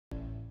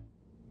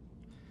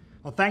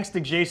Well, thanks to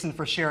Jason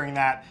for sharing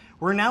that.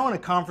 We're now in a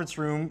conference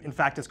room. In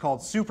fact, it's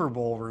called Super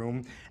Bowl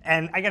Room.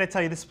 And I got to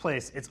tell you, this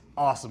place, it's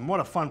awesome.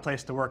 What a fun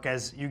place to work,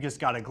 as you just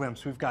got a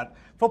glimpse. We've got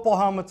football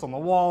helmets on the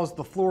walls.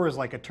 The floor is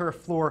like a turf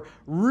floor.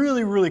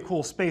 Really, really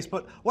cool space.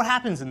 But what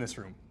happens in this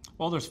room?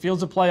 Well, there's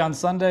fields of play on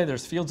Sunday,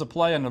 there's fields of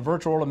play in the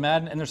virtual world of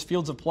Madden, and there's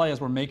fields of play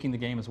as we're making the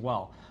game as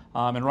well.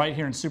 And right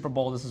here in Super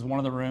Bowl, this is one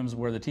of the rooms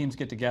where the teams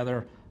get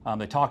together.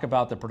 They talk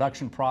about the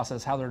production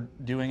process, how they're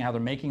doing, how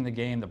they're making the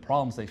game, the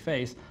problems they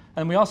face.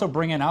 And we also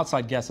bring in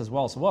outside guests as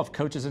well. So we'll have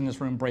coaches in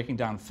this room breaking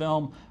down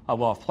film.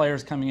 We'll have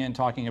players coming in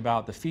talking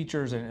about the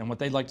features and what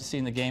they'd like to see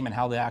in the game and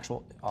how the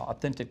actual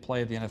authentic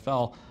play of the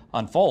NFL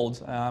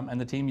unfolds. And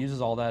the team uses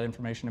all that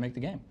information to make the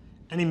game.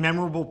 Any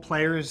memorable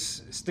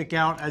players stick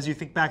out as you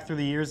think back through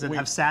the years that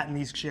have sat in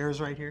these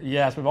chairs right here?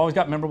 Yes, we've always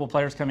got memorable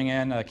players coming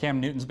in. Cam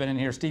Newton's been in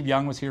here. Steve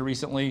Young was here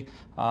recently.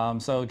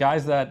 So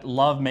guys that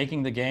love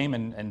making the game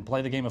and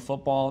play the game of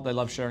football, they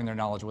love sharing their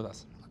knowledge with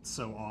us.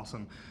 So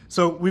awesome.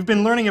 So we've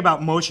been learning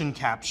about motion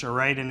capture,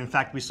 right? And in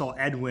fact, we saw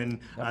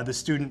Edwin, the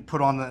student,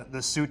 put on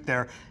the suit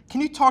there.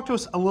 Can you talk to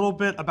us a little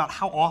bit about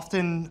how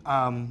often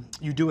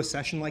you do a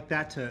session like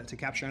that to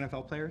capture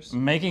NFL players?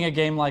 Making a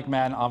game like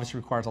Madden obviously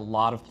requires a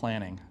lot of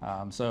planning.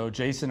 So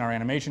Jason, our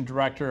animation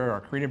director, our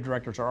creative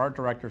directors, our art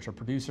directors, our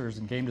producers,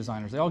 and game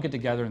designers, they all get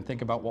together and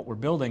think about what we're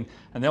building,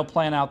 and they'll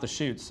plan out the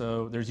shoots.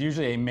 So there's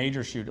usually a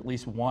major shoot, at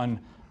least one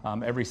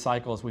every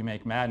cycle as we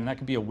make Madden. That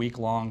could be a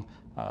week-long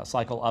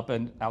cycle up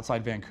and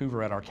outside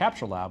Vancouver at our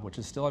Capture Lab, which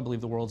is still, I believe,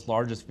 the world's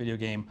largest video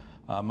game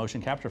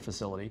motion capture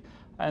facility.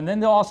 And then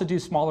they'll also do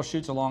smaller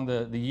shoots along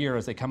the year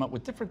as they come up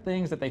with different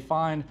things that they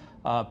find,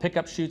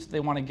 pickup shoots that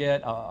they want to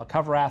get, a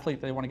cover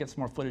athlete they want to get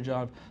some more footage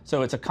of.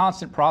 So it's a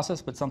constant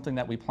process, but something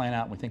that we plan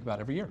out and we think about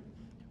every year.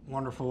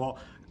 Wonderful. Well,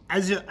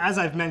 as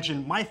I've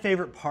mentioned, my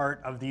favorite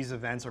part of these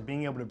events are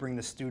being able to bring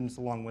the students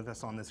along with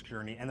us on this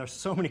journey, and there's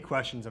so many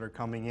questions that are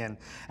coming in.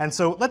 And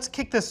so let's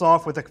kick this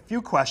off with a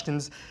few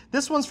questions.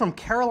 This one's from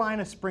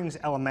Carolina Springs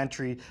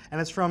Elementary, and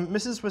it's from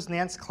Mrs.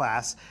 Wisnant's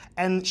class,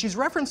 and she's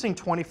referencing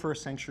 21st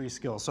century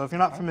skills. So if you're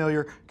not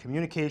familiar,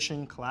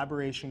 communication,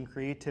 collaboration,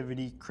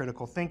 creativity,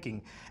 critical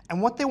thinking.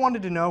 And what they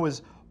wanted to know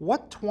is,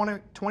 what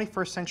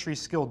 21st century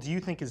skill do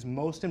you think is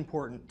most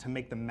important to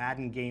make the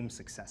Madden game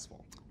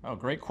successful? Oh,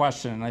 great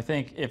question. And I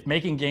think if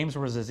making games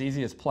was as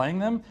easy as playing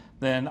them,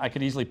 then I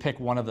could easily pick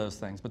one of those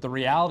things. But the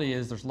reality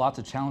is there's lots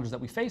of challenges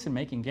that we face in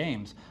making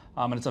games.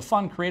 And it's a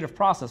fun, creative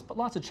process, but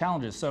lots of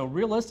challenges. So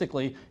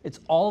realistically, it's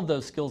all of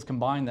those skills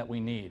combined that we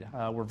need.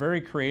 We're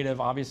very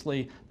creative.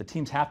 Obviously, the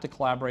teams have to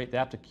collaborate. They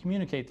have to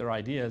communicate their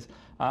ideas.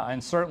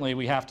 And certainly,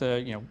 we have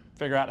to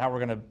figure out how we're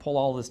going to pull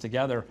all this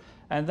together.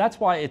 And that's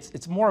why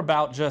it's more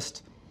about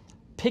just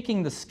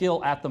picking the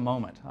skill at the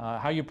moment,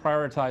 how you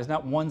prioritize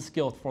not one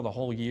skill for the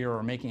whole year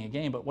or making a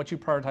game, but what you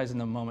prioritize in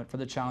the moment for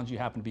the challenge you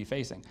happen to be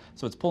facing.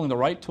 So it's pulling the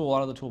right tool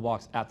out of the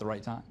toolbox at the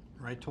right time.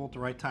 Right tool at the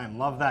right time.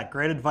 Love that.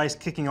 Great advice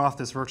kicking off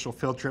this virtual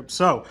field trip.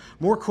 So,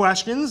 more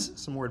questions,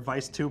 some more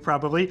advice too,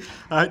 probably.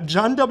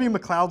 John W.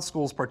 McLeod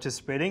School is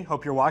participating.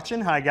 Hope you're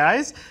watching. Hi,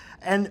 guys.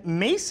 And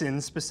Mason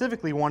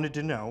specifically wanted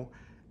to know,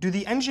 do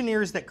the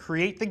engineers that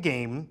create the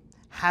game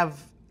have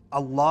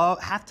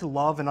to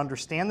love and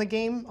understand the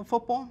game of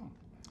football?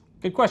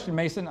 Good question,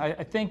 Mason.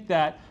 I think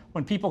that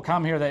when people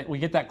come here, that we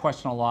get that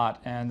question a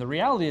lot. And the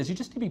reality is you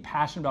just need to be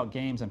passionate about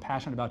games and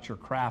passionate about your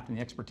craft and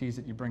the expertise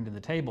that you bring to the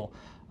table.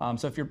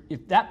 So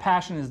if that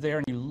passion is there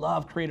and you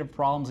love creative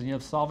problems and you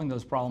love solving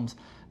those problems,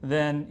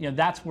 then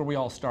that's where we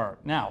all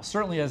start. Now,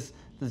 certainly as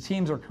the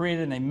teams are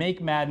created and they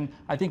make Madden,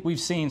 I think we've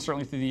seen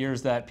certainly through the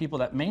years that people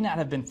that may not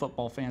have been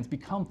football fans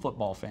become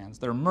football fans.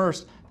 They're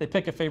immersed, they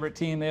pick a favorite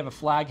team, they have a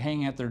flag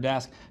hanging at their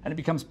desk, and it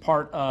becomes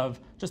part of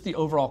just the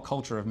overall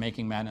culture of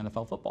making Madden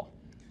NFL football.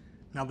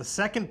 Now the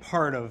second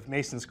part of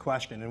Mason's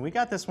question, and we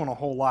got this one a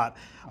whole lot,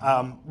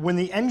 when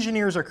the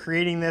engineers are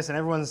creating this and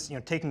everyone's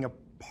taking a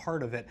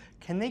part of it,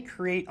 can they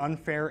create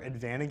unfair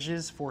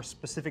advantages for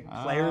specific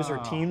players or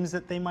teams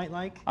that they might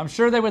like? I'm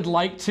sure they would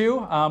like to,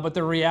 but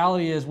the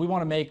reality is we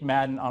want to make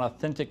Madden an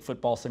authentic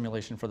football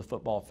simulation for the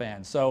football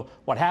fans. So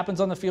what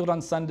happens on the field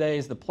on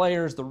Sundays, the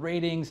players, the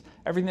ratings,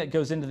 everything that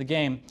goes into the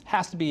game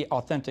has to be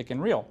authentic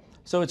and real.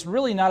 So it's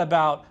really not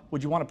about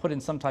would you want to put in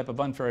some type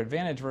of unfair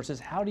advantage versus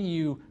how do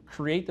you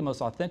create the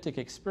most authentic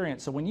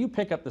experience. So when you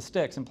pick up the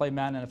sticks and play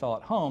Madden NFL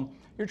at home,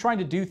 you're trying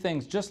to do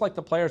things just like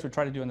the players would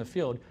try to do in the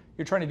field.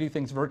 You're trying to do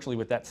things virtually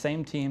with that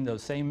same team,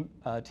 those same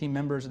team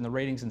members and the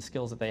ratings and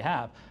skills that they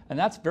have. And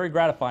that's very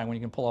gratifying when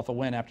you can pull off a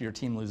win after your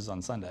team loses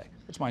on Sunday,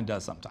 which mine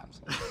does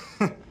sometimes.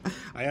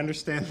 I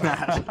understand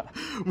that.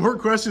 More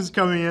questions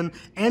coming in.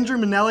 Andrew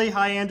Minelli.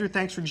 Hi, Andrew.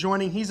 Thanks for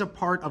joining. He's a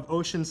part of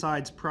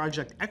Oceanside's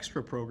Project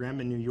Extra program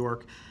in New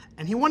York.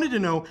 And he wanted to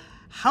know,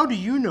 how do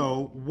you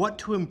know what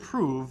to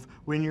improve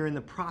when you're in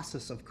the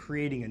process of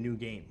creating a new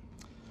game?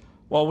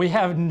 Well, we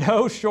have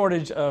no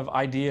shortage of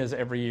ideas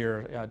every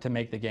year to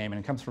make the game, and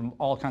it comes from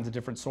all kinds of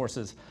different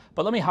sources.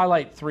 But let me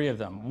highlight 3 of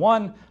them.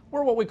 One,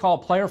 we're what we call a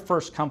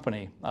player-first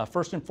company.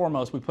 First and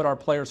foremost, we put our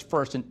players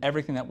first in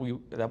everything that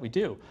we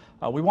do.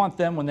 We want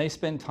them, when they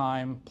spend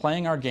time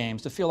playing our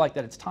games, to feel like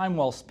that it's time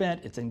well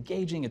spent, it's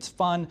engaging, it's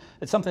fun,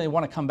 it's something they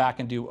want to come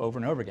back and do over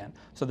and over again.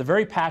 So they're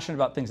very passionate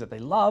about things that they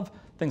love,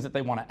 things that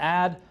they want to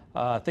add,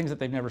 things that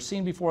they've never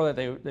seen before that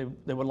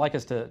they would like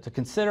us to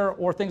consider,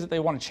 or things that they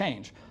want to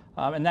change.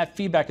 And that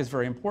feedback is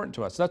very important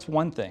to us. So that's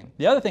one thing.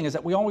 The other thing is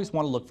that we always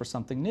want to look for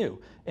something new.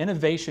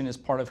 Innovation is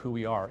part of who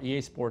we are. EA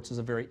Sports is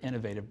a very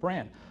innovative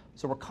brand.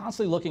 So we're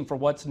constantly looking for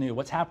what's new,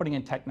 what's happening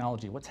in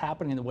technology, what's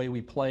happening in the way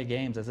we play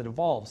games as it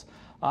evolves.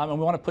 And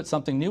we want to put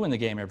something new in the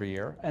game every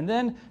year. And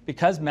then,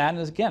 because Madden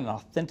is, again, an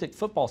authentic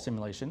football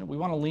simulation, we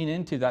want to lean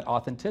into that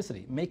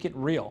authenticity, make it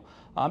real,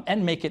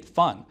 and make it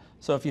fun.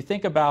 So if you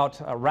think about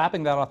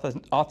wrapping that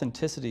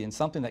authenticity in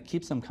something that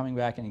keeps them coming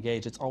back and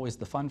engaged, it's always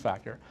the fun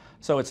factor.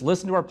 So it's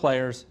listen to our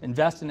players,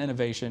 invest in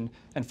innovation,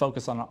 and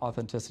focus on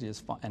authenticity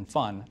and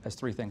fun as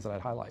 3 things that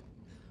I'd highlight.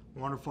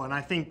 Wonderful, and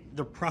I think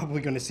they're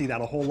probably going to see that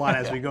a whole lot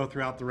as we go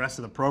throughout the rest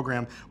of the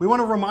program. We want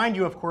to remind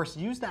you, of course,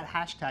 use that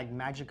hashtag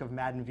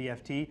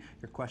MagicOfMaddenVFT.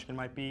 Your question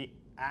might be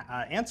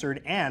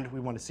answered, and we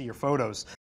want to see your photos.